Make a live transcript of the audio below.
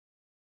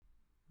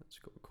Let's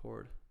go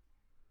record.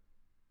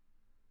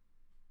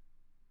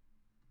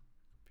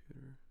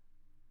 Computer.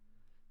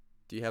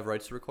 Do you have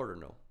rights to record or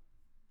no?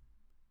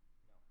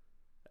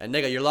 And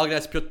nigga, you're logging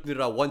as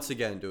Piotr once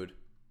again, dude.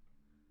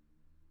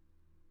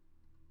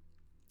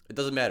 It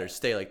doesn't matter.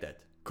 Stay like that.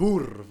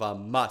 Kurwa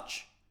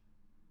mać.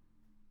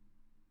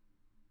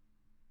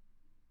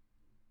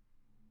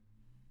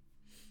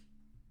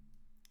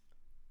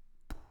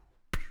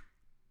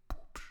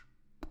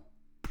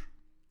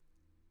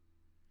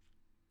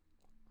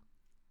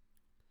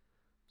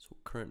 So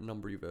current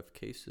number of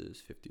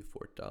cases,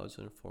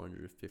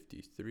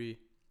 54,453.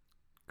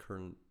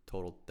 Current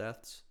total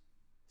deaths,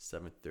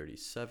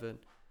 737.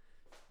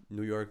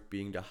 New York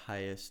being the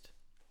highest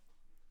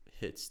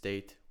hit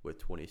state with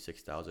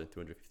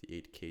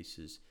 26,358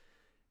 cases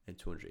and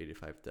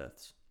 285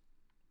 deaths.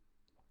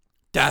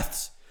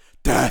 Deaths!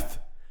 Death!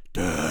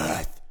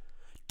 Death!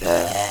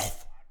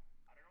 Death!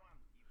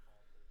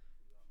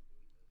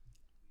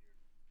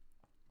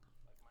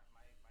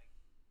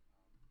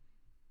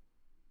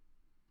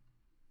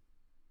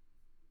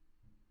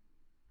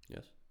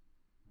 Yes.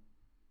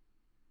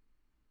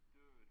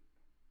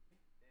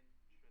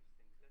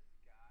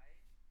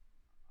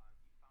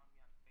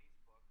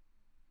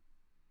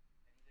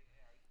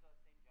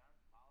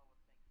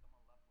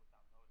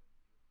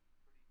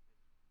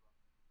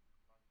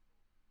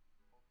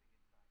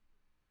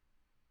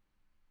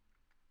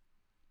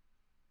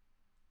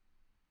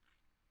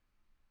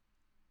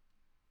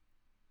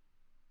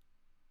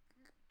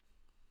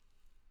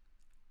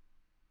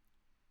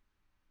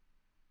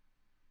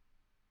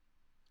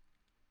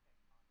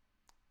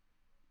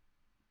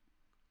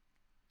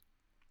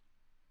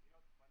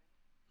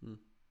 Hmm.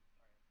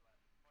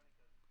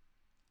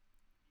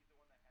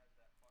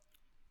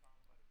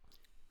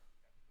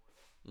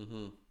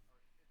 Mm-hmm.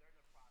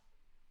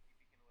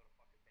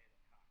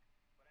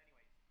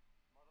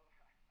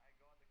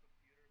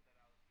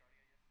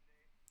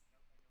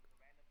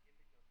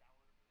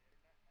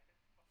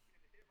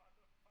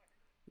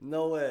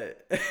 No way.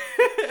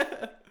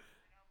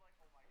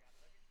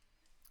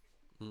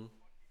 Hmm.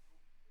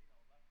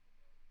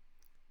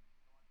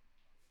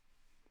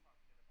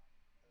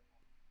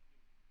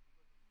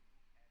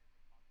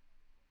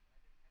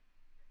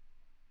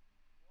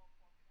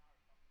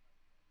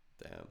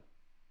 Damn.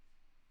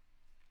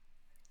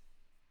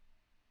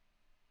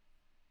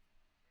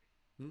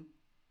 Hmm.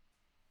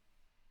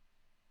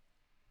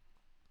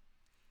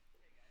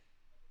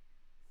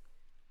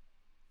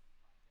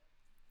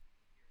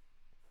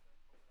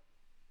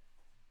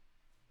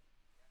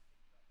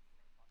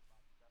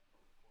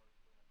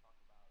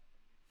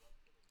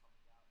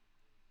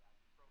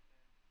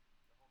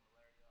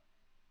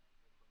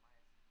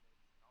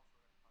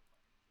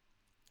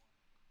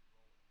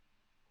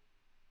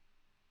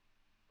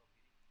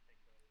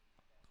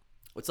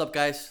 What's up,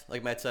 guys?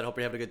 Like Matt said, hope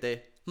you're having a good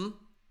day. Hmm?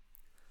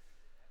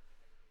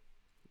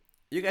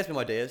 You guys know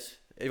what my day is.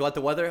 If you want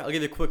the weather, I'll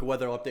give you a quick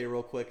weather update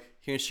real quick.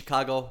 Here in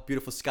Chicago,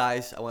 beautiful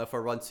skies. I went for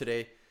a run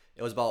today.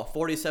 It was about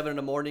 47 in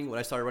the morning. When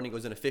I started running, it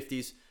was in the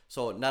 50s.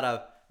 So not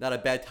a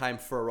bad time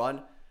for a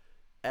run.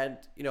 And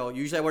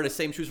usually I wear the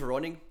same shoes for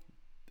running.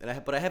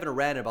 But I haven't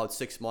ran in about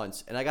 6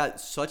 months. And I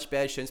got such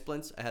bad shin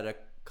splints, I had to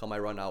cut my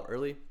run out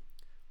early.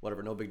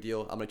 Whatever, no big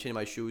deal. I'm gonna change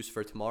my shoes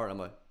for tomorrow. And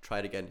I'm gonna try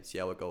it again, see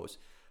how it goes.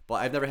 But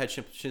I've never had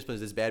shin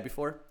splints this bad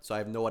before, so I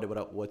have no idea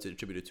what's it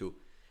attributed to.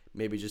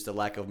 Maybe just a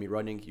lack of me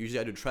running. Usually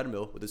I do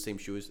treadmill with the same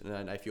shoes, and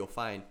then I feel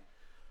fine.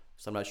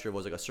 So I'm not sure if it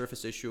was like a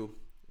surface issue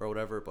or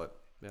whatever, but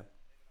yeah,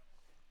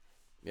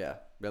 yeah.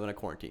 Rather than a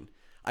quarantine,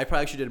 I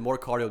probably actually did more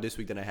cardio this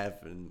week than I have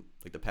in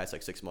like the past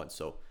like 6 months.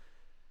 So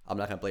I'm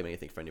not gonna blame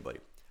anything for anybody.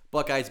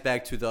 But guys,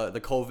 back to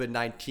the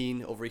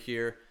COVID-19 over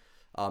here.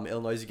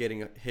 Illinois is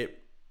getting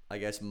hit, I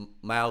guess,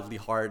 mildly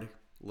hard, a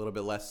little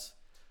bit less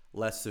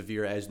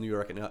severe as New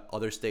York and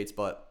other states.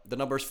 But the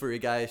numbers for you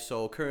guys.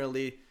 So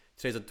currently,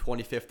 today's the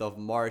 25th of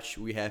March.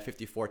 We have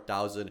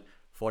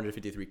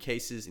 54,453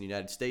 cases in the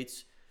United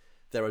States.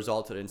 That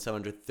resulted in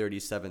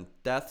 737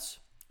 deaths.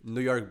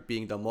 New York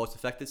being the most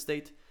affected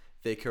state,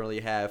 they currently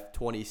have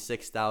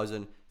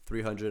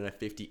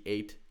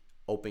 26,358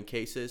 open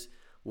cases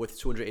with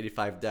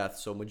 285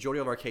 deaths. So majority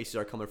of our cases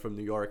are coming from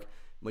New York.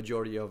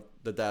 Majority of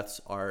the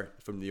deaths are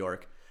from New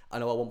York. I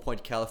know at one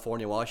point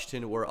California,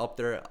 Washington were up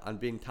there on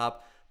being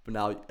top, but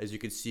now as you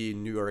can see,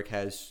 New York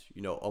has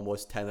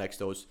almost 10x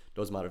those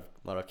amount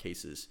of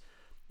cases.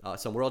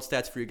 Some world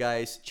stats for you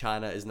guys.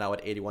 China is now at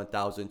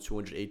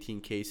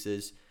 81,218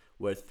 cases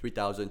with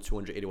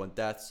 3,281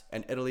 deaths,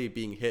 and Italy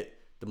being hit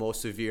the most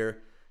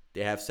severe.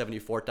 They have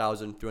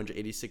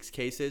 74,386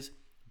 cases,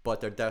 but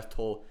their death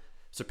toll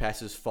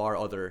surpasses far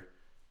other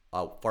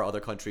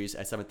countries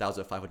at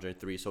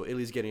 7,503. So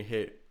Italy's getting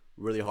hit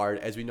really hard.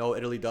 As we know,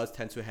 Italy does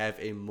tend to have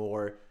a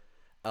more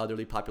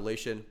elderly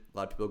population. A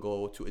lot of people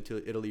go to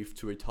Italy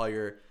to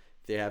retire.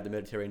 They have the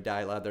Mediterranean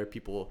diet. A lot of their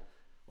people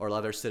or a lot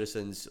of their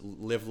citizens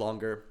live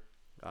longer,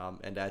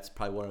 and that's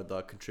probably one of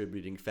the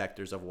contributing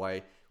factors of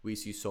why we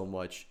see so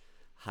much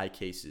high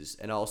cases.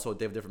 And also,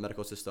 they have a different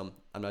medical system.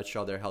 I'm not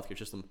sure how their healthcare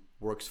system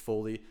works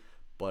fully,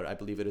 but I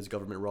believe it is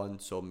government run,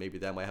 so maybe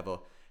that might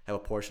have a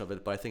portion of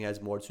it, but I think it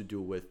has more to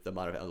do with the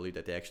amount of elderly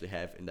that they actually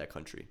have in that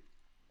country.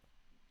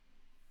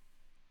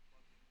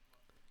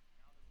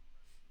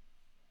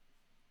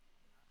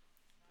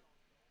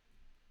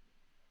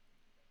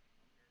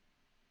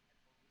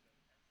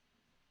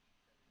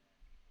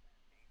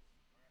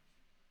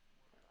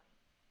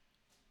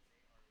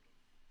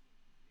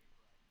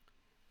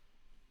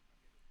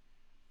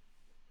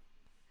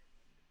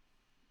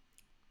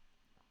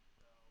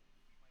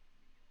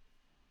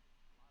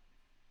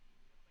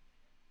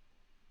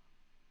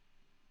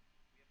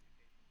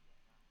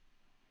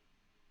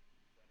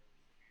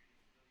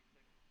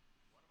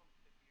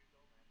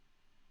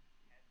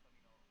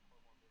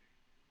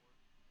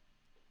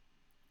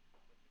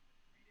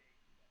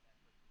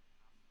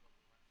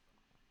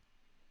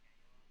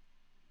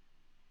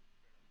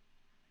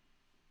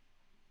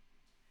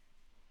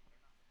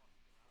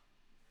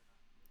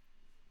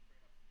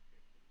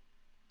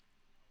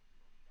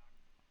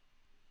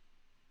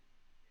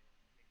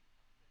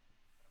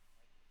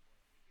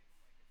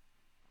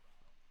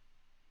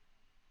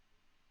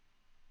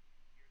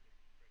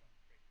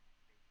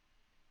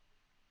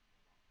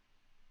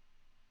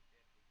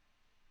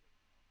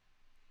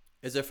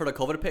 Is it for the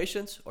COVID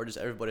patients or just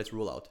everybody that's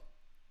rule out?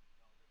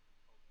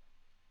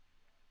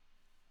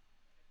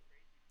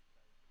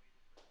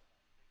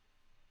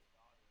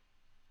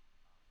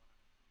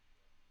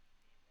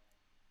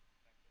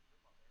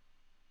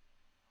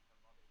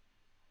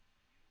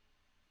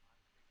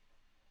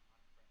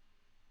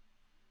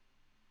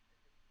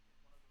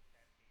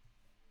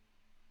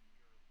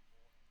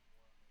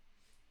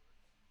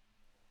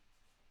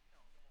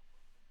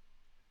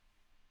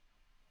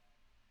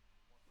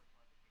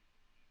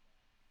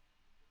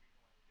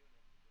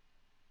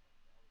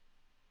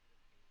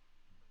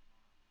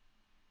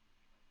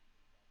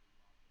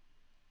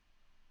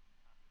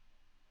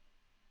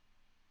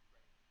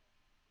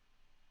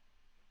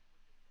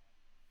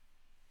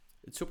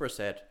 It's super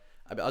sad.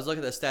 I mean, I was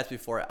looking at the stats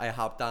before I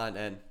hopped on,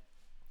 and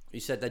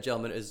you said that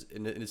gentleman is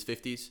in his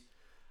 50s.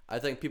 I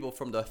think people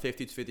from the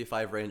 50 to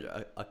 55 range,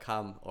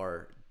 come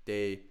or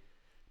they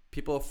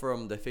people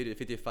from the 50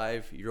 to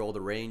 55-year-old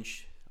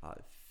range,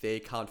 they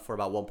account for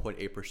about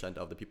 1.8%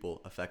 of the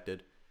people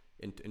affected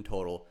in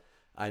total.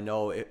 I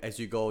know as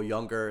you go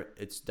younger,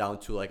 it's down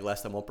to like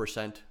less than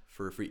 1%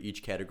 for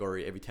each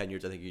category. Every 10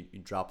 years, I think you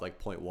drop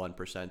like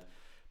 0.1%.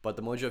 But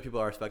the majority of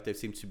people are affected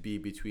seem to be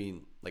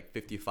between like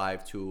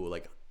 55 to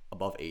like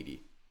above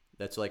 80.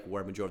 That's like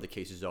where majority of the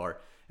cases are.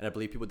 And I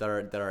believe people that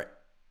are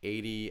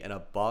 80 and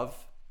above,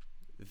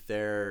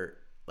 their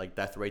like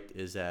death rate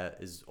is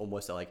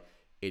almost at like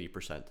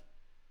 80%.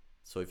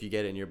 So if you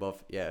get it and you're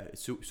above, yeah,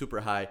 it's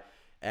super high.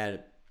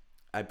 And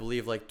I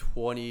believe like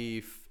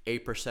 28%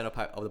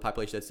 of the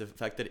population that's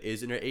affected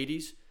is in their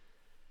 80s.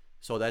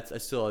 So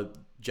that's still a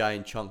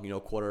giant chunk.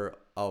 Quarter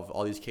of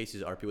all these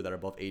cases are people that are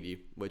above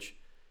 80, which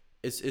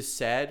is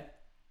sad.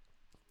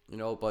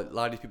 But a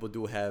lot of these people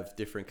do have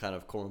different kind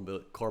of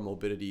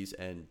comorbidities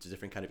and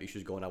different kind of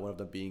issues going on. One of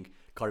them being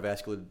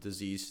cardiovascular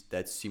disease.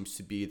 That seems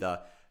to be the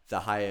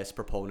highest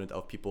proponent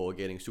of people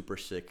getting super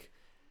sick,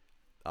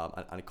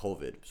 on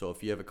COVID. So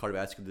if you have a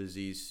cardiovascular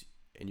disease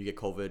and you get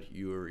COVID,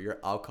 your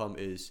outcome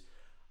is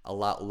a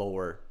lot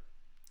lower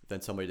than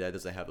somebody that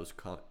doesn't have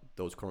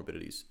those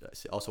comorbidities.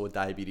 Also with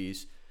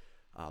diabetes,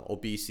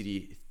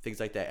 obesity, things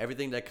like that.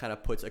 Everything that kind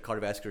of puts a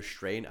cardiovascular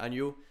strain on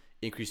you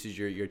increases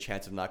your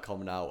chance of not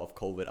coming out of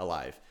COVID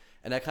alive.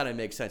 And that kind of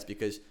makes sense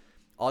because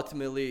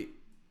ultimately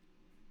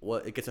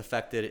what it gets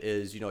affected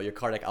is your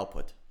cardiac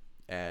output.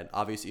 And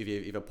obviously if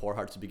you have a poor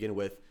heart to begin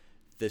with,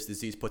 this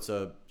disease puts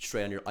a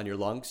strain on your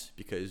lungs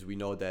because we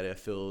know that it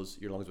fills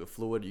your lungs with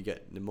fluid. You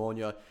get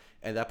pneumonia,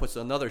 and that puts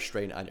another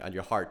strain on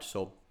your heart.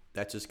 So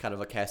that's just kind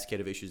of a cascade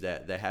of issues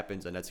that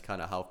happens, and that's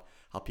kind of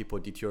how people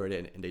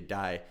deteriorate and they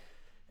die,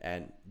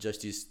 and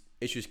just these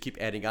issues keep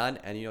adding on,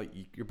 and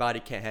your body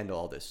can't handle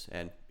all this,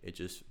 and it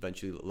just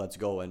eventually lets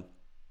go. And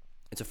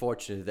it's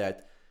unfortunate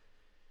that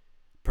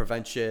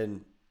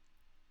prevention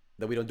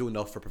that we don't do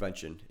enough for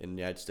prevention in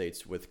the United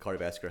States with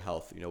cardiovascular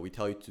health. We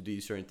tell you to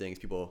do certain things.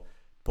 People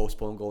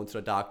postpone going to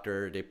the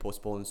doctor. They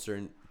postpone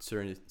certain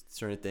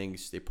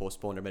things. They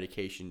postpone their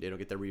medication. They don't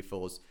get their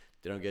refills.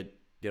 They don't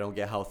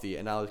get healthy.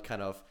 And now it's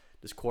kind of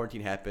this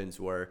quarantine happens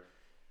where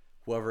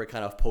whoever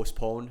kind of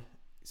postponed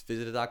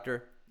visit a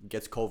doctor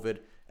gets COVID,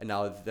 and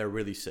now they're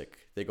really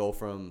sick. They go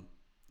from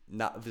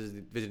not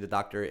visiting the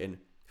doctor in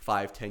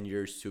 5-10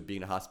 years to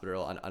being in a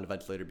hospital on a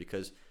ventilator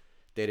because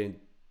they didn't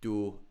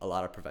do a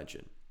lot of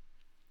prevention.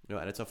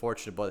 And it's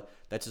unfortunate, but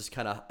that's just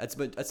kind of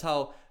that's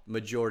how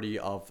majority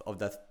of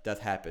death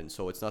happens.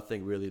 So it's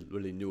nothing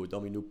really new. The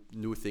only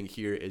new thing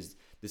here is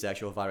this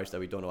actual virus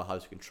that we don't know how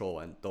to control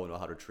and don't know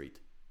how to treat.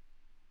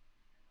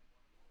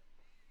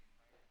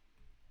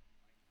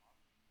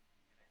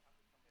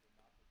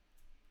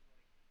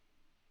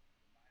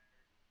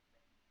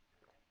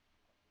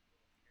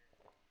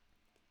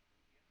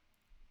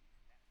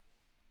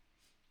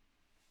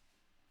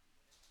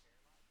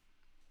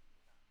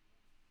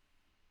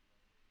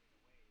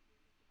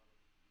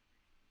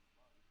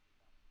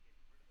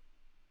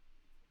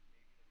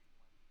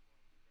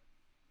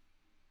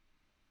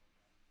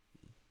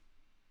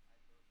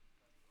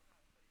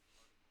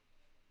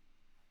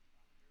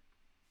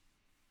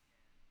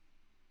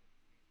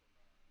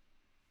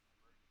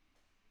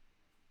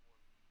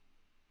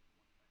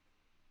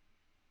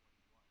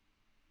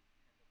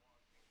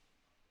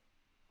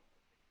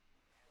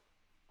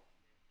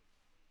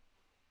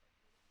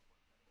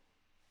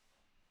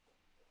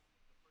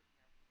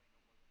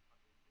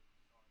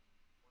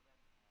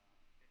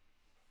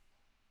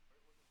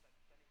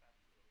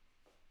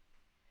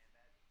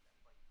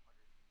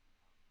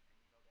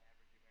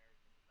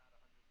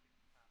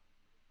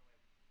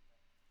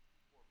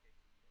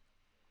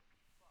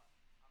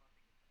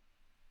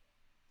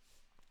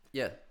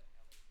 Yeah.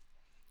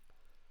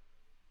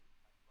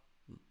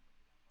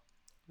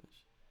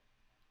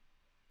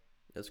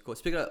 That's cool.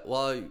 Speaking of,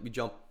 while we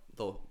jump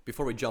though,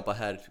 before we jump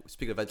ahead,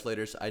 speaking of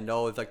ventilators, I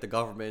know if like the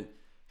government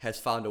has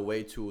found a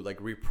way to like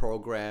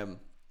reprogram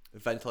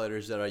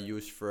ventilators that are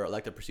used for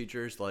elective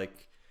procedures,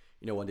 like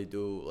when they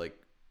do like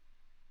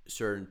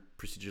certain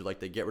procedures, like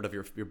they get rid of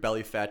your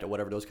belly fat or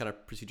whatever, those kind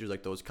of procedures,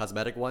 like those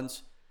cosmetic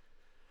ones.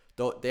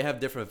 Though they have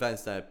different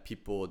events that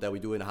people that we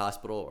do in the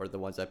hospital, or the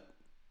ones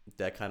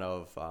that kind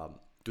of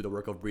do the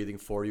work of breathing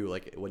for you,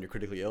 like when you're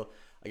critically ill.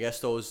 I guess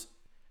those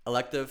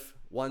elective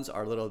ones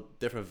are a little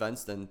different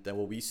events than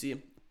what we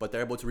see, but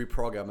they're able to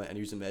reprogram it and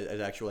use them as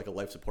actual like a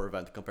life support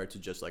event compared to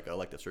just like an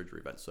elective surgery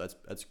event. So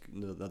that's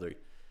another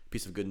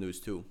piece of good news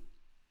too.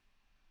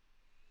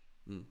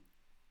 Mm.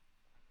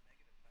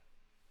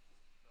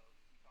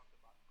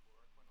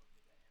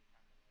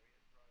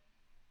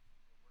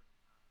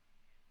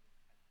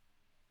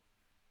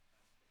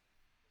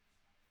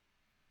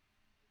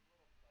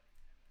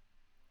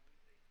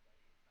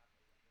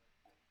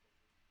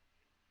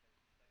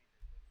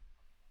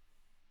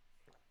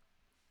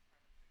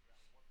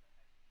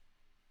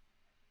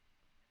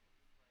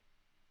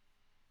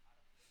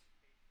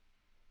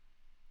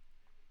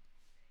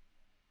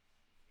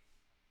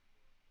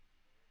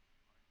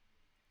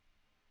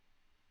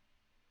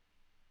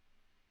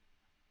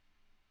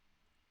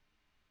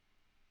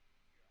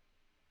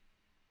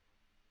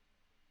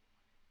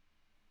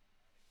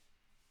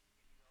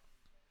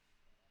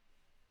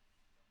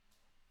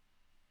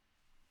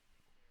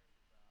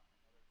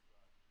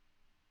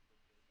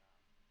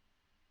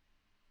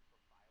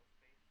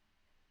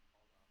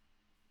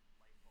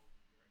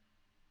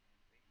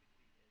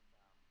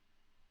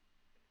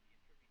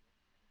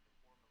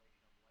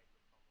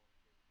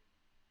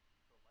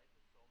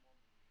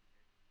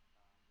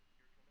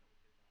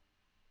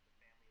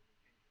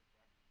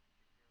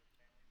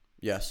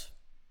 Yes.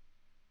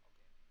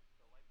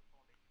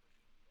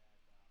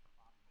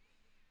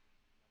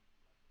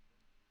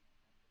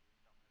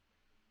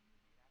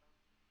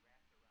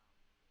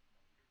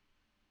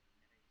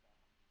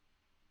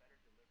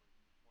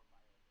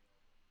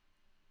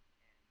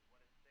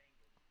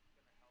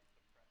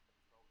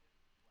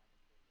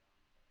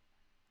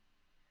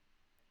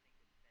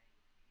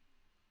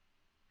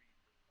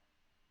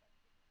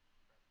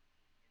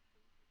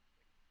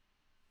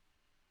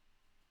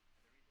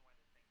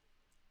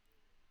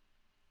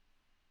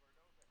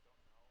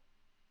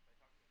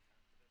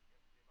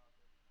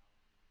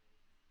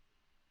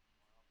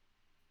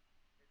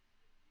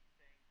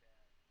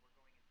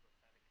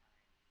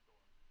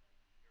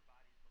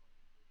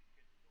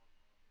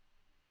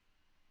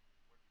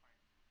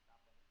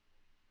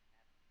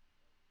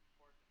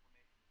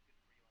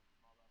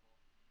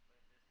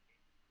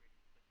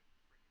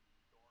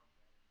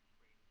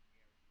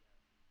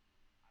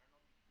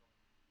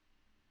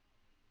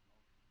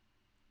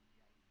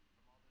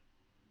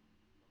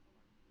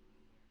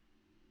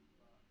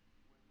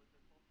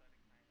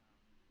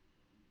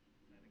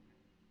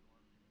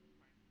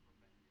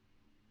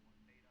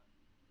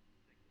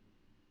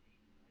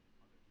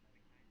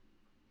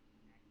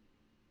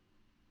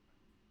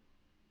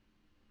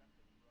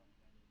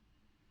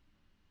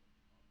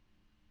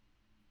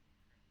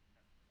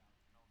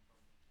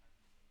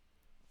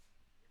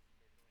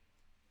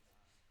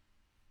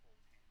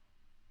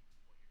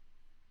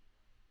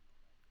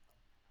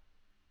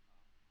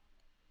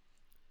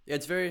 Yeah,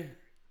 it's very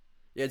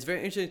Yeah, it's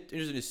very interesting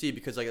to see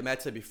because, like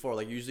Matt said before,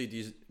 like usually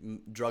these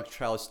drug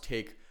trials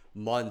take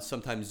months,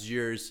 sometimes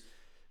years,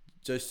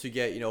 just to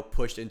get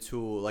pushed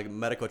into like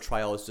medical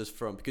trials. Just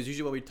from because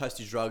usually when we test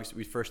these drugs,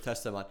 we first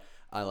test them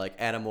on like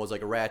animals,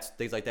 like rats,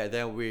 things like that.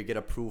 Then we get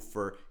approved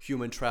for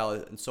human trial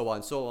and so on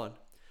and so on.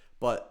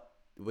 But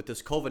with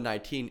this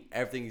COVID-19,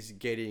 everything's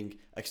getting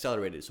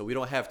accelerated, so we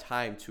don't have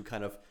time to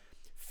kind of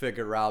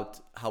figure out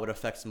how it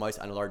affects mice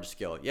on a large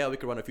scale. Yeah, we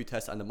could run a few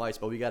tests on the mice,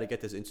 but we got to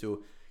get this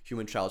into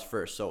human trials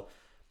first. So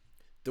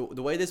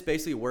the way this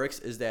basically works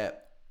is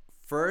that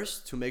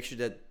first to make sure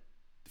that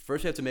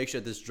first we have to make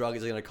sure that this drug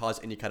isn't going to cause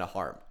any kind of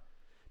harm,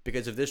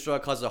 because if this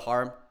drug causes a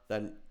harm,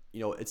 then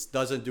it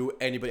doesn't do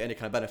anybody any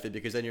kind of benefit,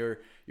 because then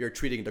you're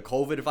treating the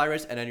COVID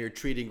virus and then you're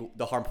treating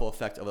the harmful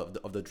effect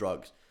of the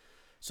drugs.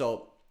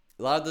 So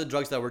a lot of the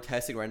drugs that we're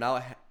testing right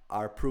now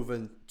are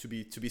proven to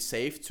be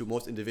safe to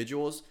most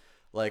individuals,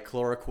 like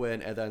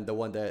chloroquine and then the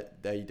one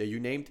that you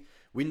named.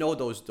 We know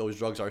those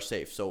drugs are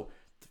safe. So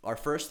our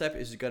first step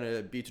is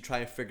gonna be to try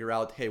and figure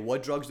out, hey,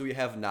 what drugs do we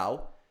have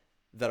now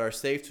that are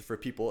safe for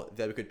people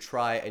that we could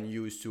try and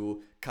use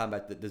to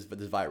combat this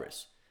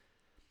virus.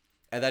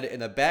 And then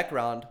in the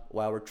background,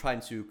 while we're trying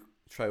to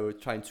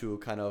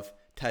kind of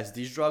test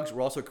these drugs,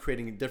 we're also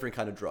creating different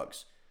kind of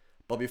drugs.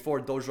 But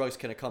before those drugs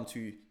can come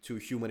to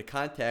human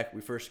contact, we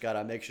first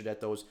gotta make sure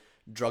that those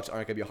drugs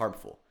aren't gonna be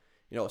harmful.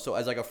 So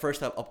as like a first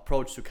step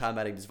approach to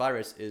combating this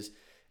virus is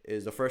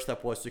the first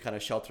step was to kind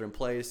of shelter in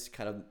place,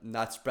 kind of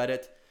not spread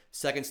it.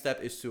 Second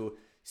step is to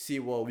see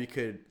what we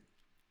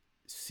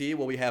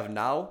have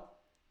now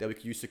that we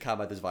can use to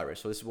combat this virus.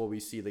 So this is what we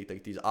see,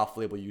 like these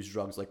off-label use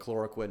drugs like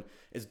chloroquine.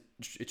 It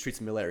treats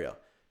malaria.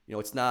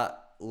 It's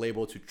not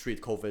labeled to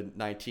treat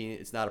COVID-19.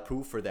 It's not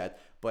approved for that.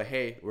 But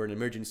hey, we're an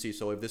emergency,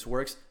 so if this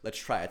works, let's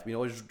try it. We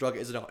know this drug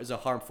isn't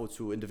harmful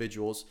to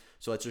individuals,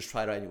 so let's just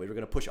try it out anyway. We're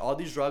gonna push all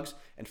these drugs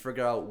and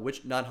figure out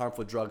which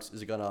non-harmful drugs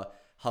is gonna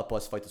help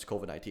us fight this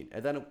COVID-19.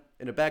 And then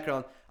in the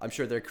background, I'm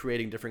sure they're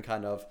creating different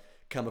kind of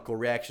chemical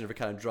reaction, different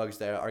kind of drugs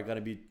that are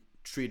gonna be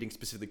treating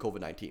specifically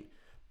COVID-19.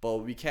 But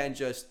we can't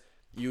just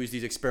use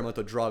these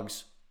experimental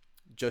drugs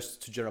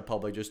just to general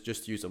public,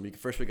 just use them. We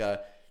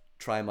gotta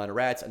try them on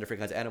rats and different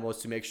kinds of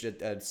animals to make sure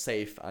that it's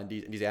safe on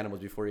these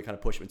animals before you kind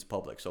of push them into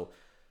public. So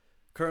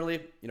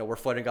currently, we're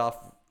fighting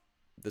off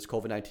this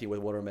COVID-19 with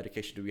whatever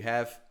medication do we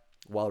have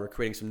while we're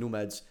creating some new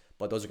meds,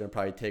 but those are going to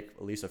probably take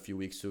at least a few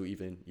weeks to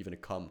even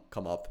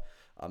come up.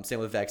 Same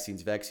with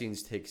vaccines.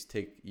 Vaccines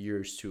take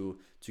years to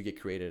get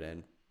created,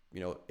 and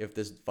if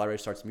this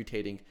virus starts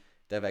mutating,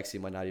 that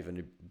vaccine might not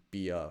even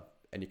be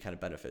any kind of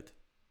benefit.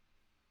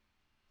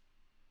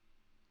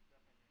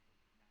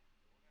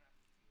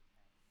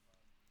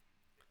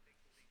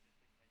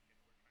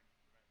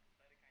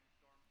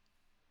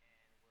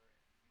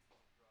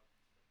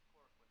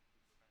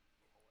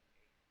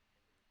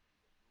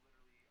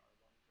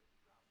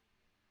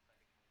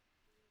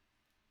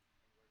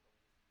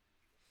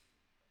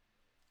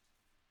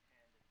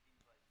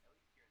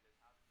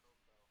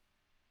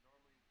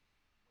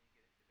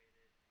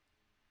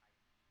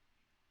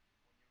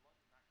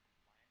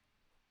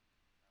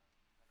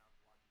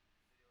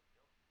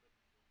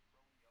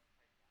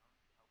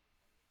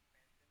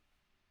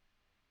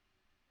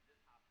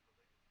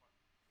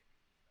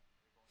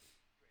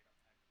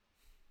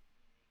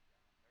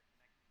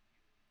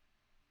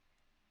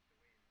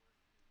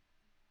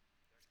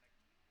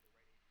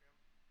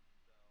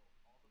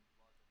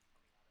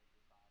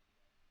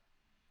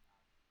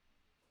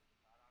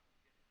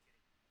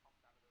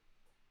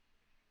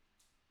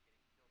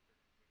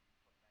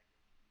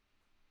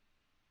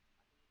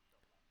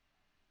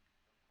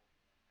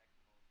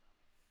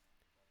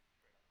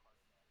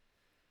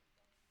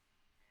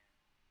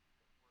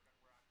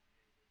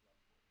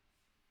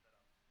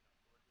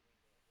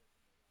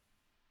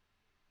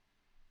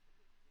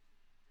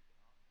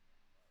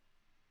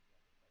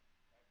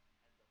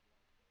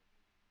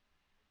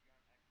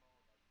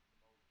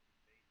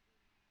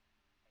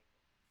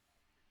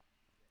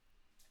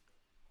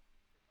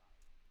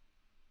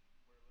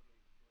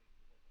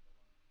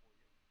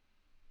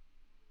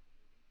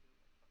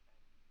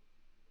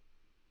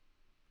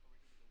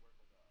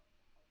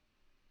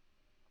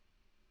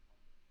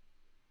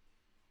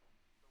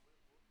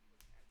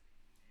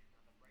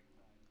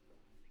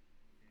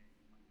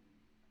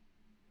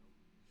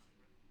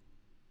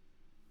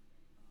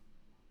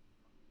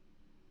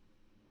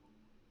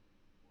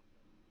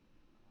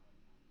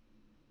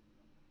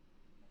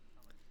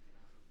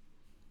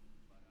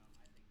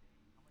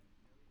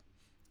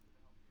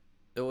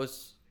 It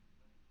was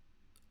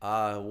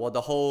well,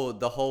 the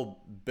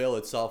whole bill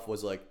itself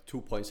was like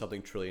 2 point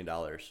something trillion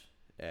dollars,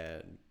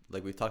 and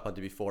like we talked about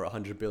it before,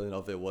 100 billion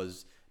of it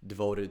was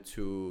devoted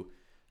to,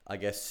 I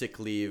guess, sick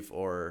leave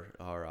or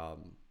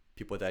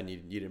people that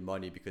needed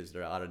money because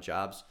they're out of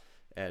jobs,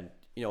 and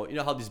you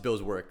know how these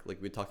bills work.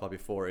 Like we talked about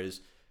before,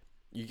 is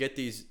you get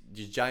these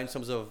giant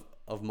sums of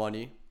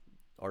money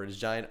or this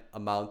giant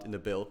amount in the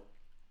bill,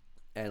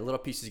 and little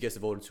pieces gets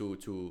devoted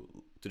to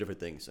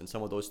different things, and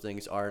some of those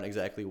things aren't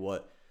exactly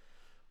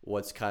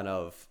what's kind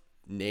of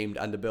named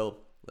on the bill.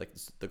 Like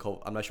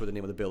I'm not sure what the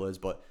name of the bill is,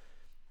 but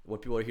when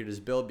people hear this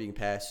bill being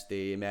passed,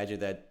 they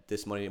imagine that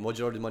this money,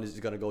 majority of the money, is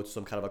going to go to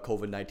some kind of a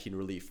COVID-19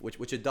 relief,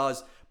 which it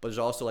does, but there's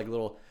also like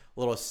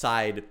little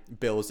side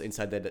bills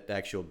inside that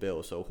actual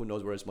bill. So who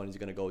knows where this money is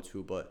going to go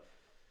to? But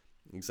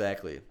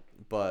exactly.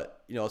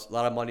 But a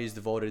lot of money is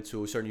devoted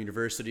to certain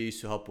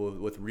universities to help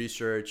with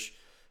research,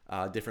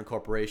 different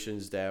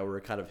corporations that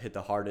were kind of hit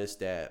the hardest,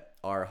 that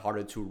are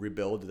harder to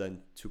rebuild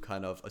than to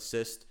kind of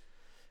assist,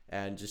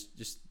 and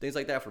just things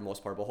like that for the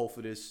most part. But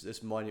hopefully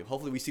this money,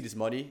 hopefully we see this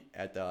money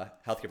at the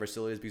healthcare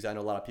facilities, because I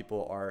know a lot of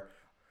people are,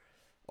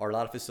 or a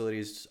lot of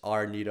facilities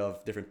are in need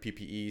of different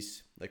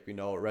PPEs. Like we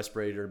know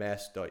respirator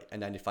masks, the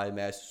N95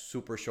 masks,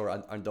 super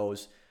short on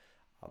those.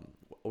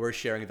 We're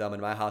sharing them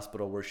in my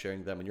hospital. We're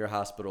sharing them in your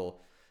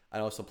hospital. I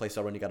know some places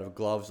are running out of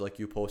gloves, like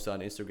you posted on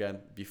Instagram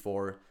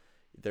before.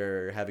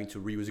 They're having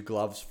to reuse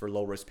gloves for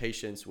low risk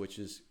patients, which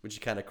is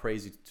kind of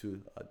crazy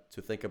to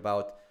think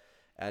about.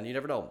 And you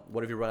never know.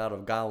 What if you run out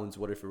of gowns?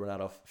 What if you run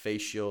out of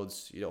face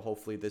shields?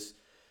 Hopefully this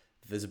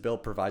bill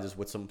provides us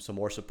with some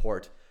more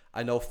support.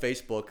 I know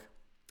Facebook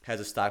has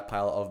a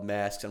stockpile of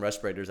masks and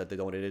respirators that they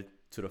donated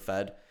to the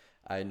Fed.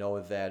 I know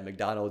that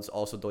McDonald's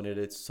also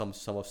donated some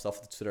of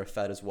stuff to their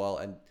Fed as well.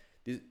 And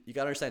you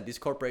gotta understand, these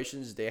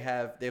corporations, they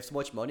have so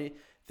much money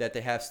that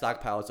they have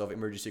stockpiles of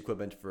emergency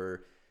equipment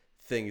for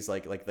things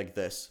like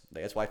this.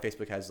 That's why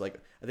Facebook has, like,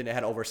 I think they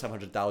had over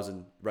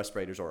 700,000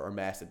 respirators or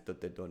masks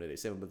that they donated.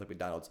 Same with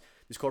McDonald's.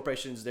 These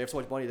corporations, they have so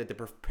much money that they're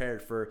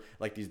prepared for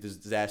like these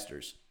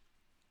disasters.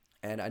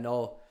 And I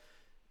know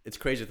it's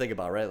crazy to think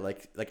about, right?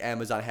 Like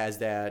Amazon has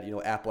that,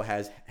 Apple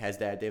has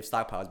that. They have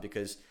stockpiles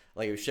because,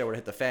 like, if shit were to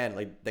hit the fan,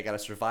 like, they gotta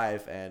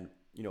survive. And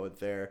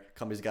their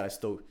company's gotta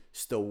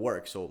still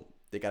work, so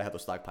they gotta have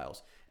those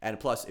stockpiles. And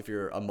plus, if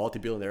you're a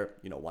multi-billionaire,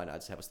 why not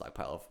just have a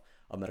stockpile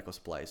of medical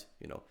supplies?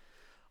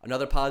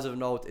 Another positive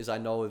note is I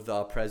know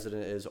the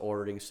president is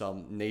ordering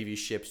some Navy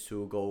ships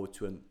to go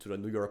to the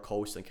New York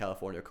coast and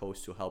California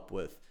coast to help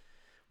with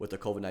the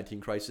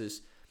COVID-19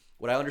 crisis.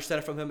 What I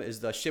understand from him is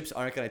the ships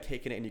aren't going to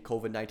take in any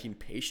COVID-19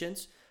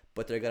 patients,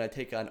 but they're going to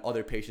take on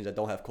other patients that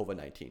don't have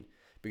COVID-19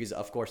 because,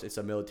 of course, it's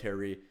a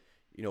military,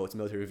 it's a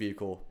military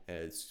vehicle and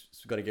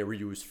it's going to get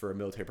reused for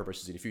military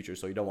purposes in the future.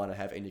 So you don't want to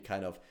have any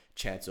kind of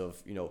chance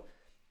of,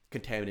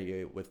 contaminating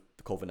it with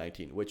the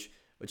COVID-19, which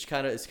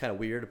kind of is kind of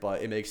weird,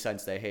 but it makes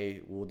sense that,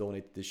 hey, we'll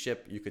donate this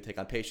ship. You could take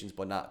on patients,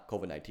 but not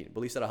COVID-19. But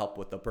at least that'll help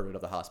with the burden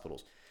of the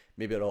hospitals.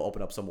 Maybe it'll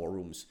open up some more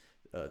rooms,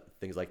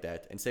 things like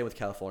that. And same with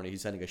California.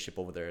 He's sending a ship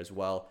over there as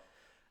well.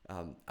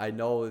 I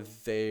know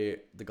the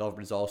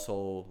government is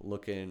also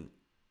looking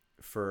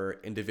for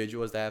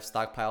individuals that have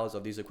stockpiles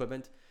of these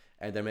equipment,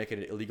 and they're making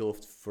it illegal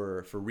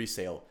for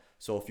resale.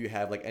 So if you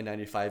have like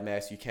N95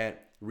 masks, you can't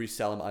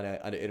resell them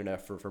on the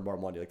internet for more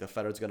money. Like the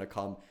federal's gonna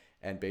come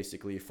and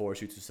basically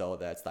force you to sell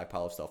that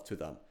stockpile of stuff to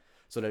them.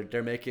 So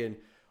they're making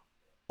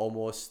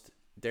almost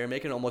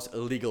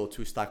illegal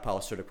to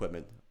stockpile certain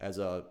equipment. As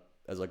a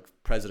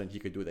president, he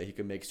could do that. He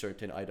could make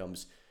certain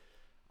items.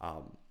 I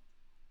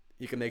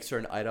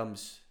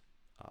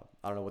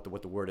don't know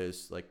what the word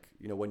is. Like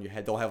when you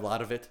don't have a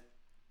lot of it,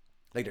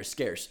 like they're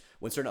scarce.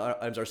 When certain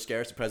items are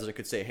scarce, the president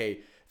could say, "Hey,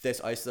 this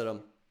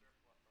item."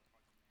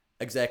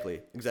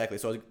 Exactly.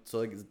 So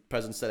like the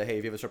president said, "Hey,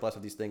 if you have a surplus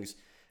of these things,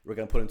 we're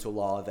going to put into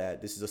law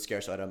that this is a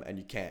scarce item and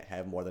you can't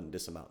have more than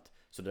this amount."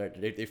 So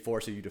they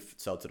force you to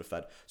sell it to the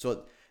Fed.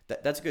 So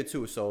that's good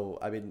too. So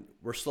I mean,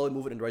 we're slowly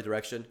moving in the right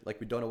direction. Like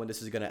we don't know when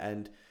this is going to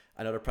end.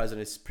 I know the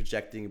president is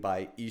projecting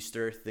by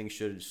Easter things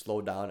should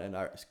slow down and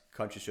our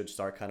country should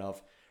start kind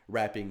of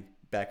wrapping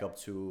back up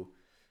to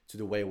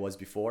the way it was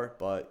before.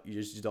 But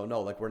you just don't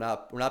know. Like we're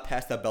not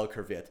past that bell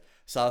curve yet.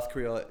 South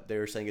Korea,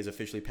 they're saying, is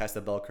officially past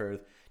the bell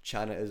curve.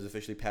 China is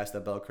officially past the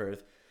bell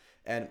curve,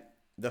 and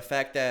the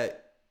fact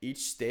that each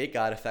state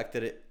got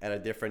affected at a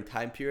different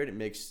time period, it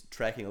makes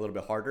tracking a little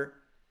bit harder.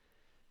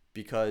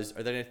 Because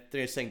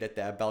they're saying that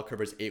bell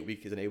curve is an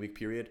 8-week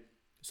period,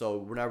 so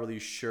we're not really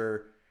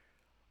sure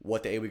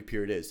what the 8-week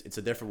period is. It's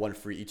a different one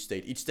for each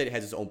state. Each state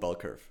has its own bell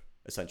curve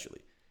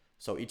essentially,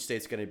 so each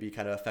state's going to be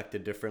kind of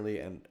affected differently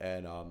and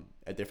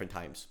at different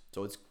times.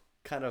 So it's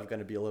kind of going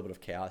to be a little bit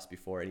of chaos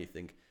before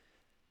anything,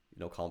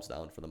 calms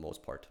down for the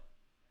most part.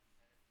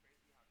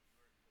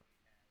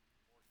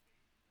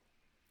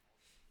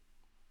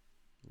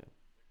 Yeah.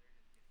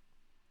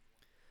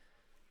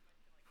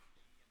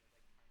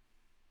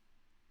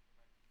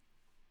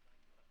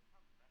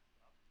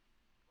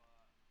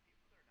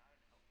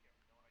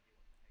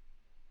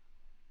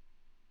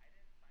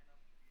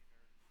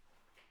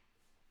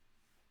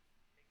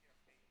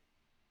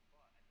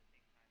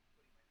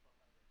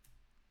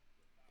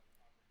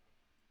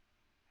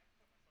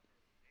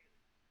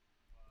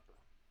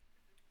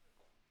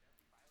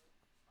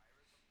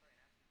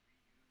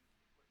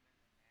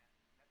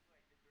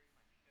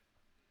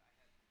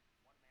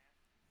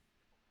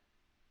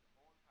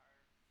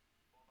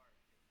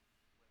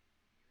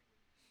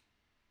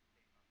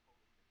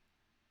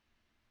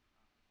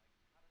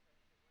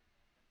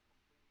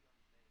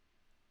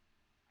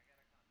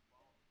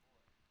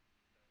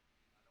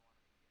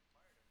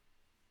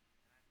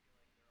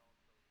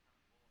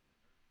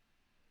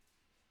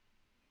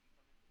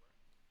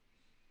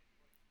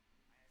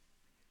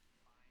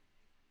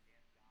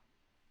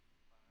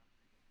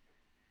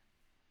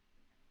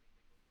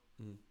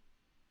 Mhm.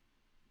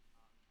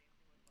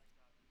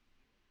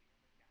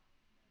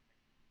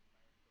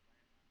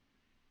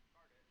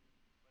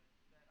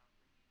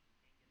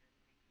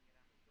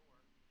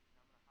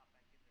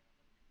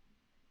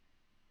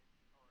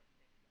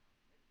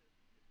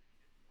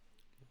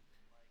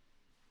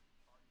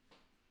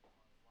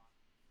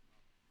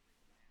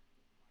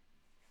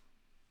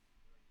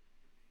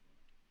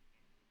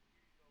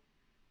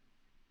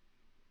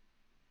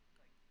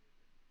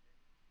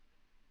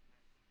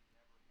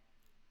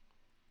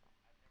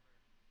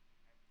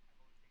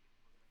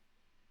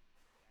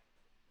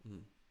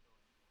 Mhm.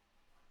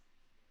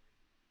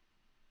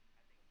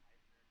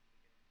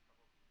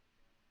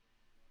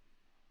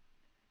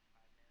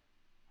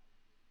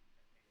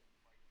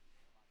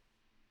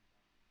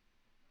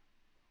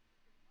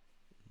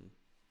 Mhm.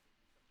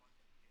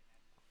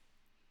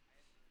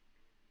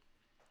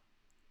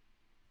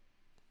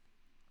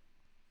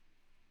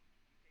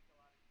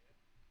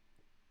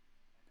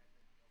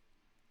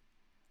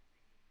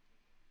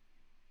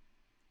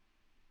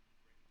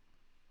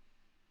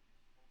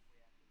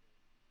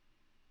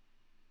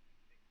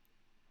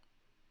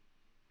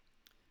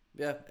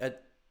 Yeah,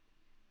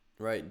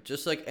 right.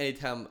 Just like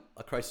anytime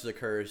a crisis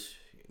occurs,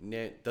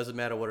 doesn't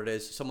matter what it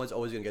is, someone's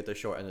always gonna get the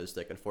short end of the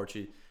stick.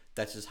 Unfortunately,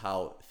 that's just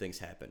how things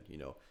happen.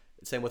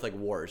 Same with like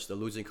wars. The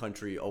losing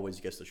country always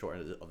gets the short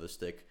end of the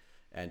stick,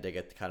 and they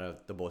get kind of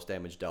the most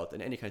damage dealt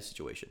in any kind of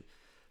situation.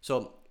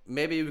 So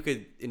maybe we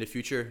could in the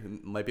future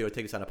might be able to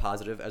take this on a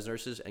positive as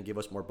nurses and give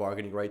us more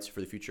bargaining rights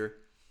for the future.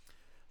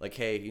 Like,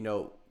 hey,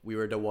 we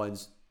were the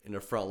ones in the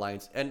front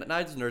lines, and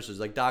not just nurses,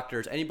 like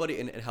doctors, anybody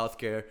in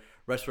healthcare,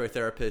 respiratory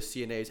therapists,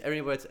 CNAs,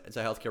 everybody that's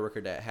a healthcare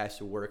worker that has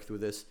to work through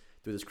this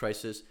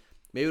crisis.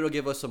 Maybe it'll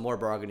give us some more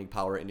bargaining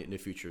power in the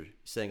future,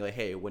 saying like,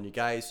 hey, when you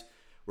guys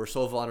were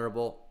so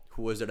vulnerable,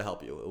 who was there to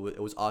help you?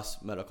 It was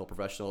us, medical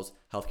professionals,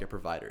 healthcare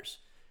providers.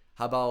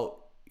 How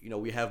about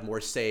we have more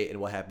say in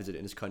what happens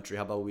in this country?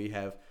 How about we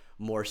have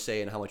more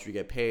say in how much we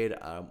get paid,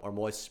 or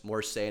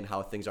more say in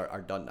how things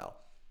are done now?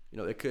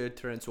 It could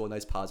turn into a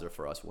nice positive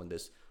for us when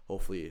this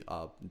hopefully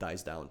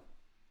dies down.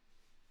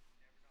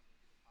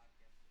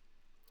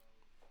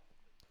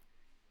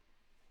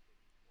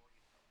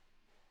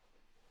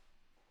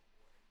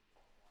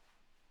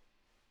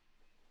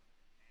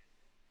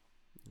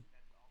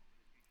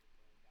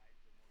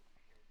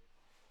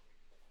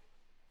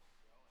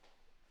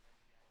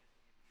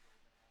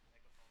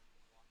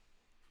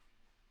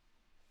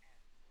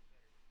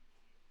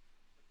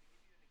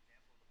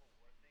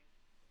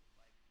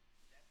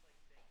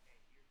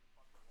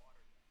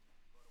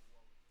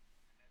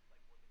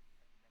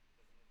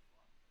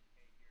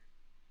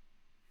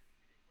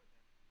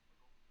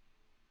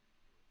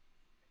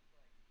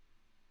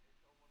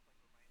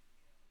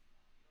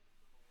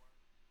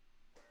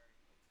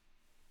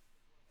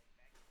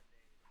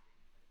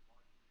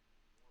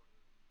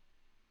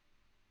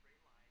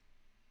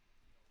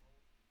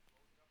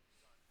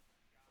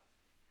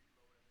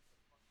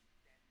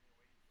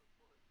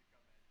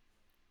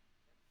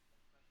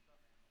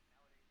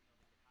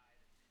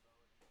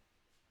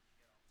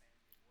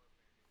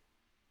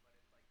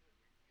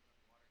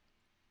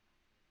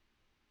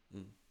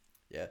 Mm.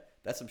 Yeah,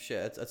 that's some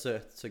shit. That's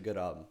a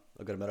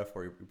good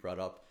metaphor you brought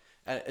up,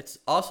 and it's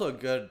also a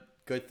good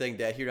thing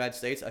that here in the United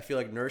States, I feel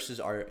like nurses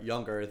are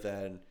younger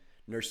than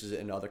nurses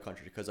in other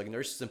countries because like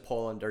nurses in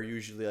Poland are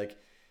usually like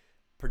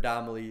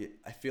predominantly.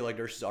 I feel like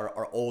nurses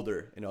are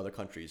older in other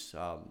countries.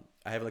 I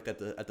haven't looked at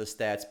the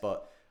stats,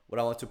 but when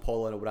I went to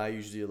Poland, when I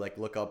usually like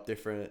look up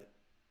different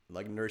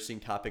like nursing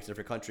topics in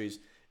different countries,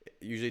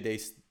 usually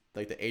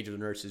like the age of the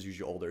nurse is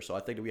usually older. So I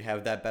think that we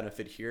have that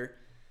benefit here,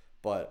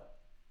 but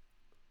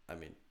I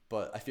mean,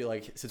 but I feel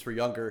like since we're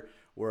younger,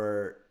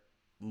 we're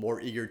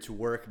more eager to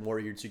work, more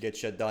eager to get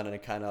shit done,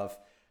 and kind of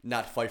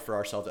not fight for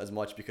ourselves as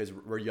much because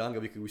we're young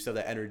and we still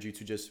have that energy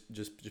to just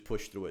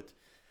push through it.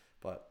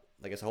 But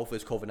like I guess hopefully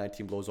this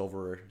COVID-19 blows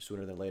over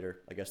sooner than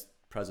later. I guess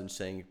president's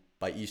saying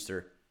by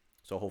Easter,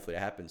 so hopefully it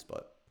happens.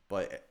 But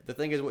the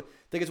thing is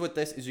with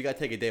this is you gotta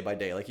take it day by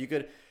day. Like you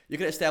could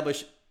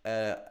establish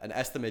an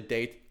estimate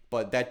date,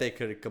 but that date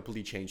could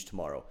completely change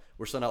tomorrow.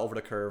 We're still not over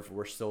the curve.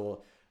 We're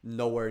still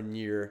nowhere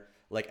near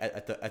like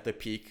at the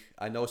peak.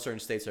 I know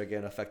certain states are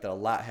getting affected a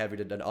lot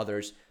heavier than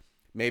others.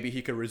 Maybe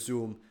he could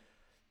resume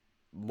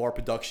more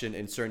production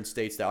in certain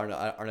states that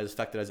aren't as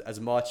affected as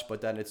much,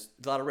 but then it's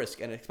a lot of risk,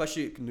 and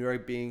especially New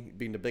York being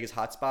the biggest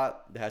hotspot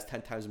that has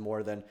 10 times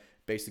more than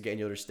basically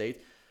any other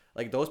state.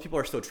 Like those people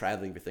are still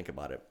traveling if you think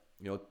about it.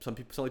 Some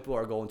people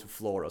are going to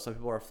Florida. Some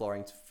people are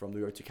flying from New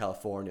York to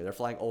California. They're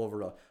flying all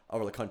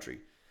over the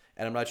country,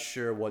 and I'm not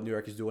sure what New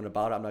York is doing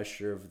about it. I'm not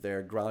sure if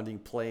they're grounding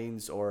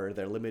planes or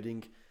they're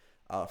limiting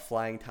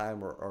flying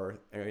time or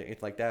anything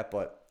like that.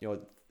 But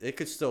it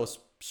could still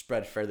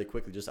spread fairly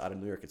quickly just out of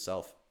New York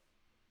itself.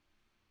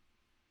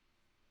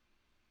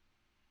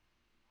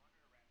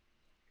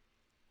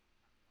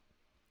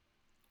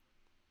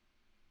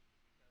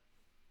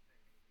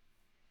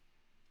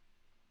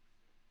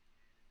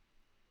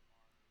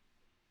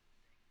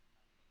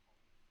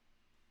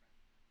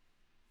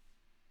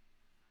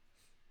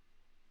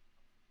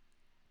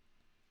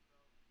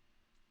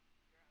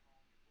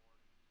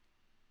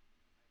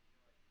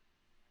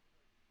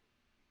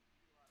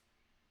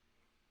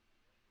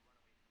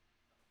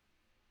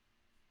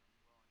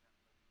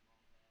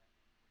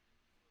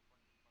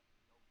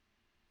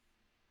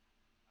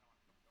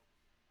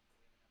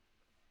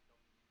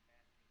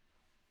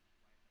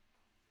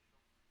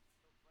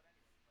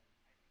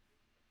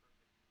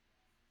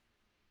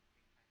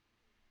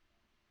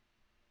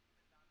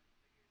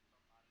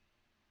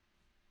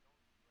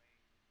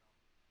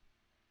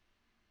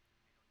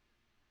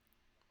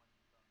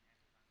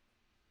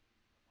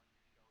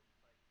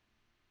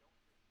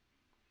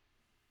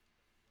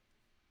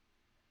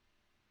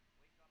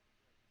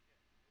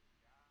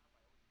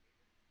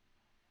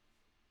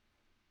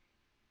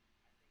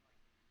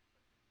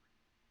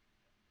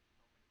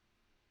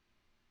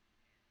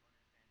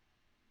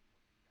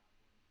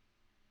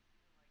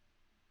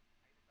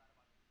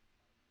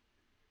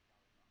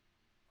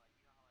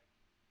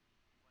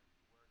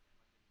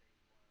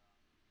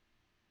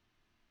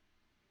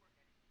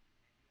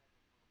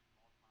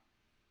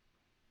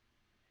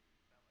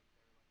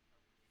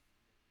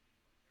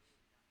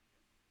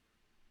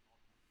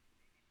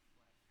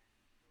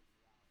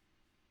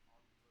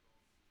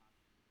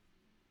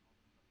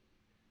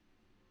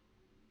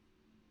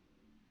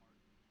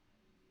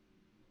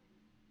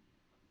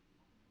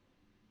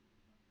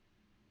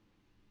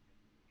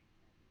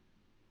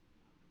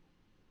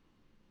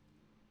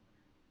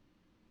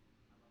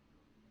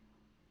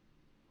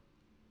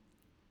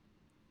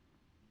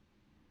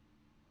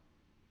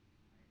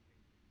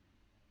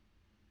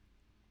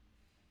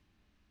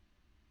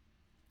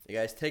 You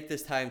guys take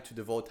this time to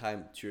devote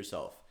time to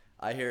yourself.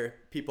 I hear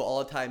people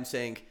all the time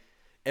saying,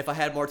 if I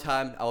had more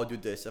time, I would do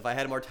this. If I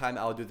had more time,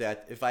 I would do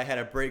that. If I had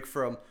a break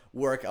from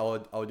work, I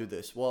would do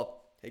this. Well,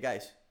 hey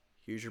guys,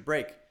 here's your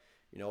break.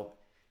 You know,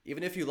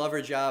 even if you love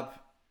your job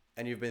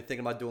and you've been thinking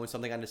about doing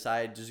something on the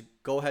side, just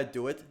go ahead,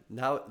 do it.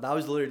 Now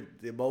is literally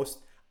the most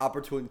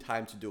opportune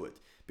time to do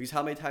it. Because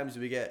how many times do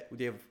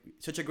we have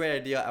such a great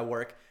idea at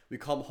work, we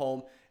come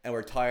home and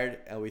we're tired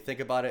and we think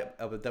about it,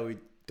 but then we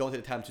don't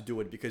take the time to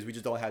do it because we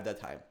just don't have that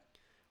time.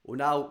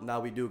 Well,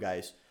 now we do,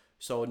 guys.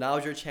 So now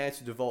is your chance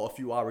to devote a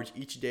few hours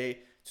each day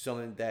to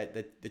something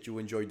that you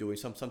enjoy doing,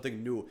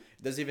 something new.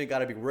 It doesn't even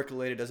gotta be work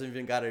related. Doesn't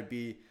even gotta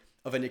be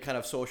of any kind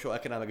of social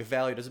economic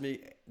value.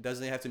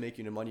 Doesn't have to make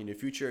you any money in the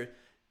future.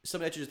 It's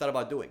something that you just thought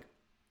about doing.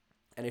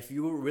 And if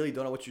you really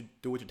don't know what you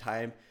do with your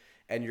time,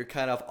 and you're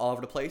kind of all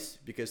over the place,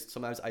 because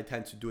sometimes I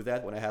tend to do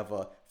that when I have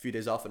a few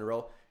days off in a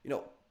row.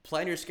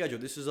 Plan your schedule.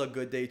 This is a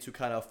good day to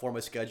kind of form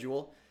a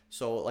schedule.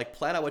 So like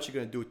plan out what you're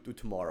gonna do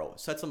tomorrow.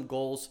 Set some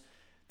goals.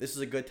 This is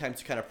a good time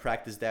to kind of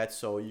practice that,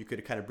 so you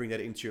could kind of bring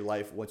that into your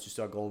life once you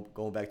start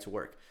going back to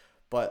work.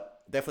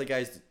 But definitely,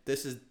 guys,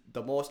 this is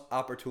the most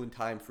opportune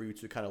time for you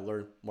to kind of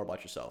learn more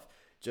about yourself.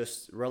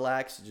 Just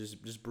relax,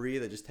 just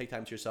breathe, and just take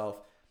time to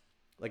yourself.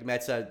 Like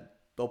Matt said,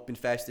 don't be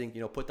fasting.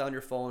 Put down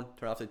your phone,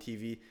 turn off the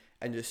TV,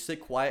 and just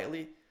sit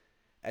quietly,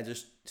 and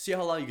just see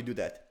how long you can do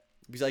that.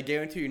 Because I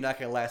guarantee you're not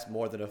gonna last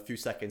more than a few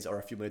seconds or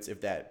a few minutes, if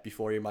that,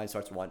 before your mind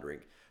starts wandering.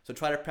 So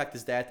try to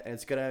practice that, and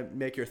it's gonna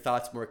make your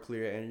thoughts more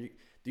clear, and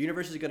the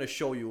universe is gonna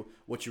show you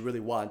what you really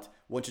want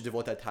once you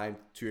devote that time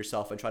to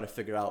yourself and try to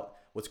figure out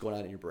what's going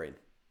on in your brain.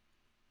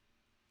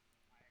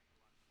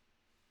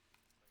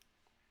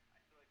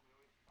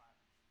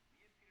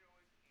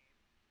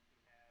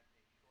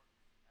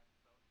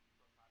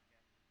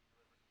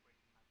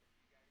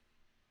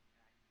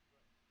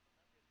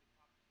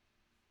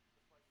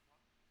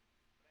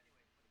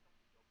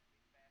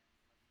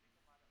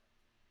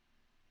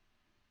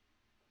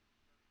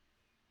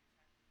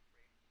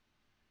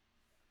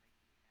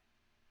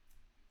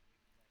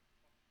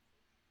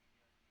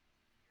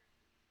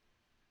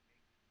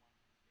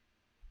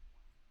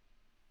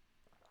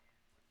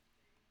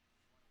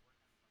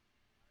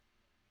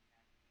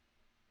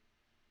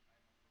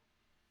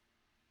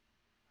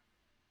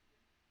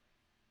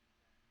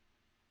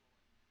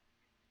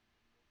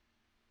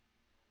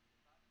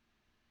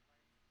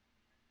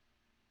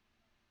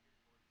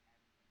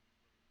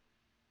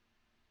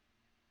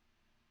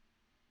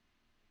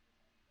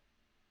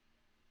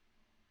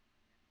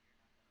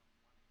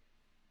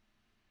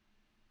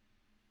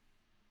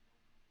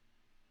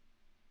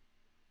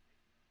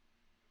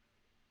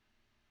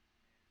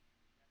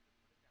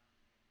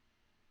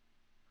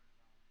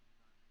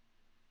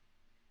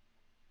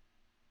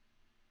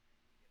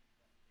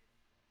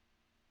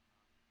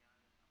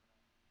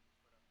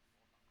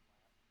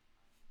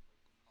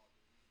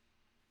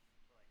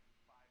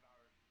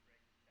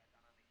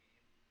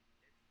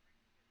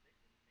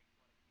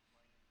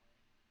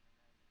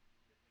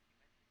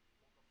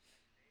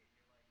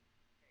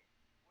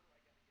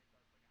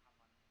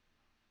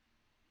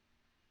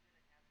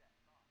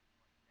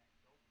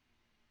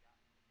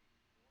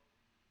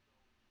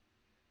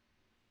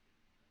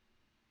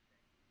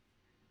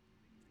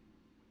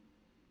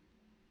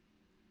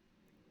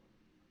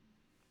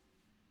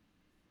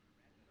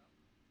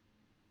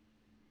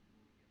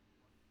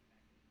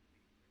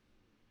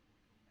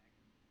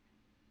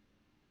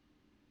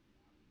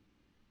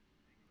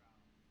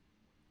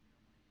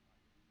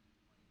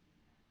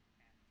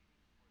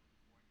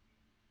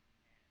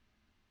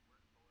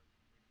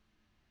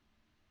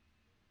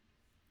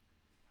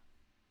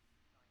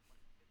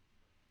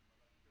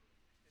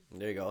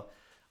 There you go.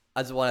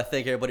 I just want to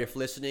thank everybody for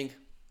listening.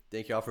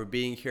 Thank you all for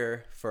being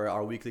here for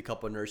our weekly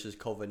Couple of Nurses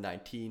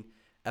COVID-19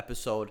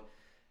 episode.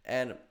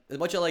 And as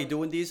much as I like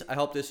doing these, I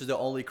hope this is the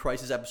only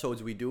crisis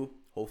episodes we do.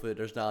 Hopefully,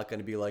 there's not going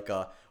to be like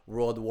a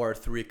World War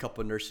III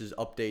Couple of Nurses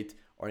update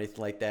or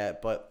anything like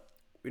that. But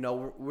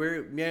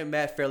me and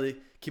Matt fairly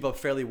keep up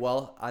fairly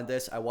well on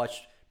this. I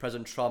watch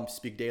President Trump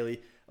speak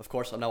daily. Of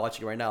course, I'm not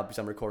watching it right now because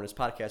I'm recording this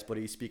podcast, but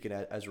he's speaking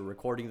as we're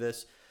recording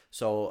this.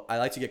 So I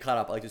like to get caught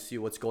up. I like to see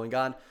what's going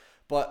on.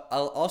 But I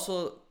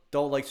also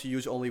don't like to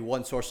use only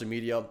one source of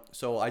media.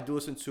 So I do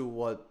listen to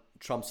what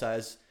Trump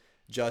says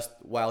just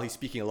while he's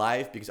speaking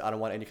live, because I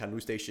don't want any kind of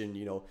news station,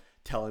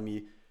 telling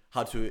me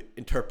how to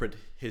interpret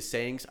his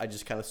sayings. I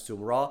just kind of assume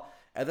raw.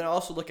 And then I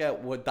also look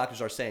at what doctors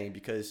are saying,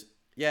 because,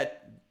 yeah,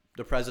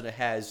 the president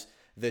has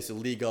this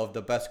league of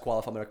the best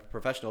qualified medical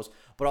professionals,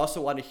 but I also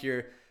want to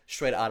hear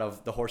straight out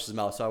of the horse's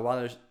mouth. So I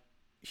want to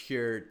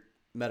hear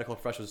medical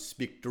professionals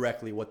speak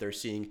directly what they're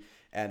seeing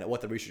and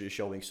what the research is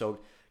showing. So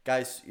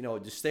guys,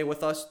 just stay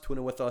with us, tune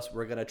in with us.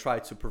 We're going to try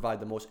to provide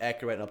the most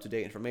accurate and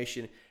up-to-date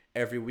information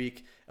every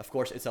week. Of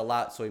course, it's a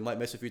lot, so you might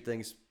miss a few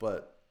things,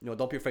 but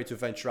don't be afraid to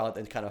venture out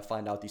and kind of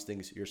find out these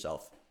things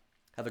yourself.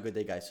 Have a good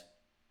day, guys.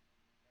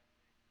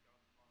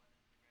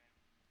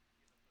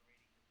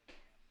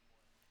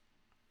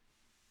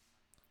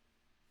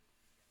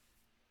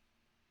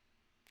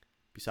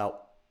 Peace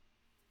out.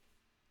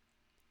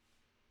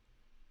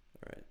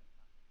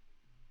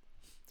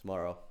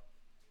 tomorrow.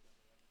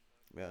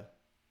 Yeah.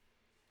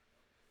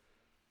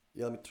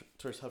 Yeah, let me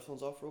turn his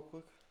headphones off real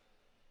quick.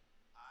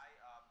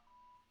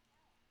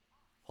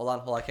 Hold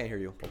on, I can't hear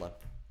you. Hold on.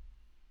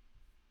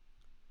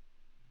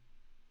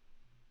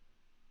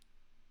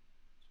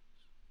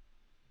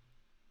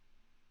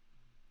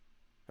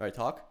 All right,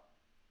 talk.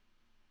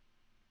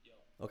 Yo,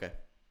 Okay.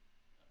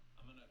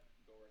 I'm gonna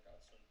go work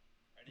out soon.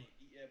 I didn't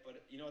eat yet,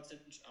 but you know what's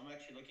interesting? I'm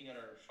actually looking at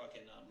our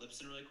fucking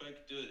Lipson really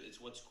quick, dude. It's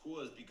what's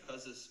cool is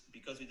because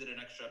we did an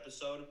extra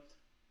episode,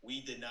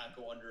 we did not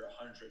go under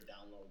 100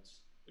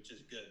 downloads, which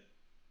is good.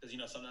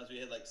 Because sometimes we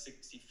hit like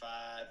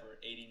 65 or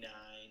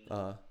 89,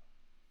 Uh.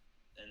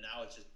 and now it's just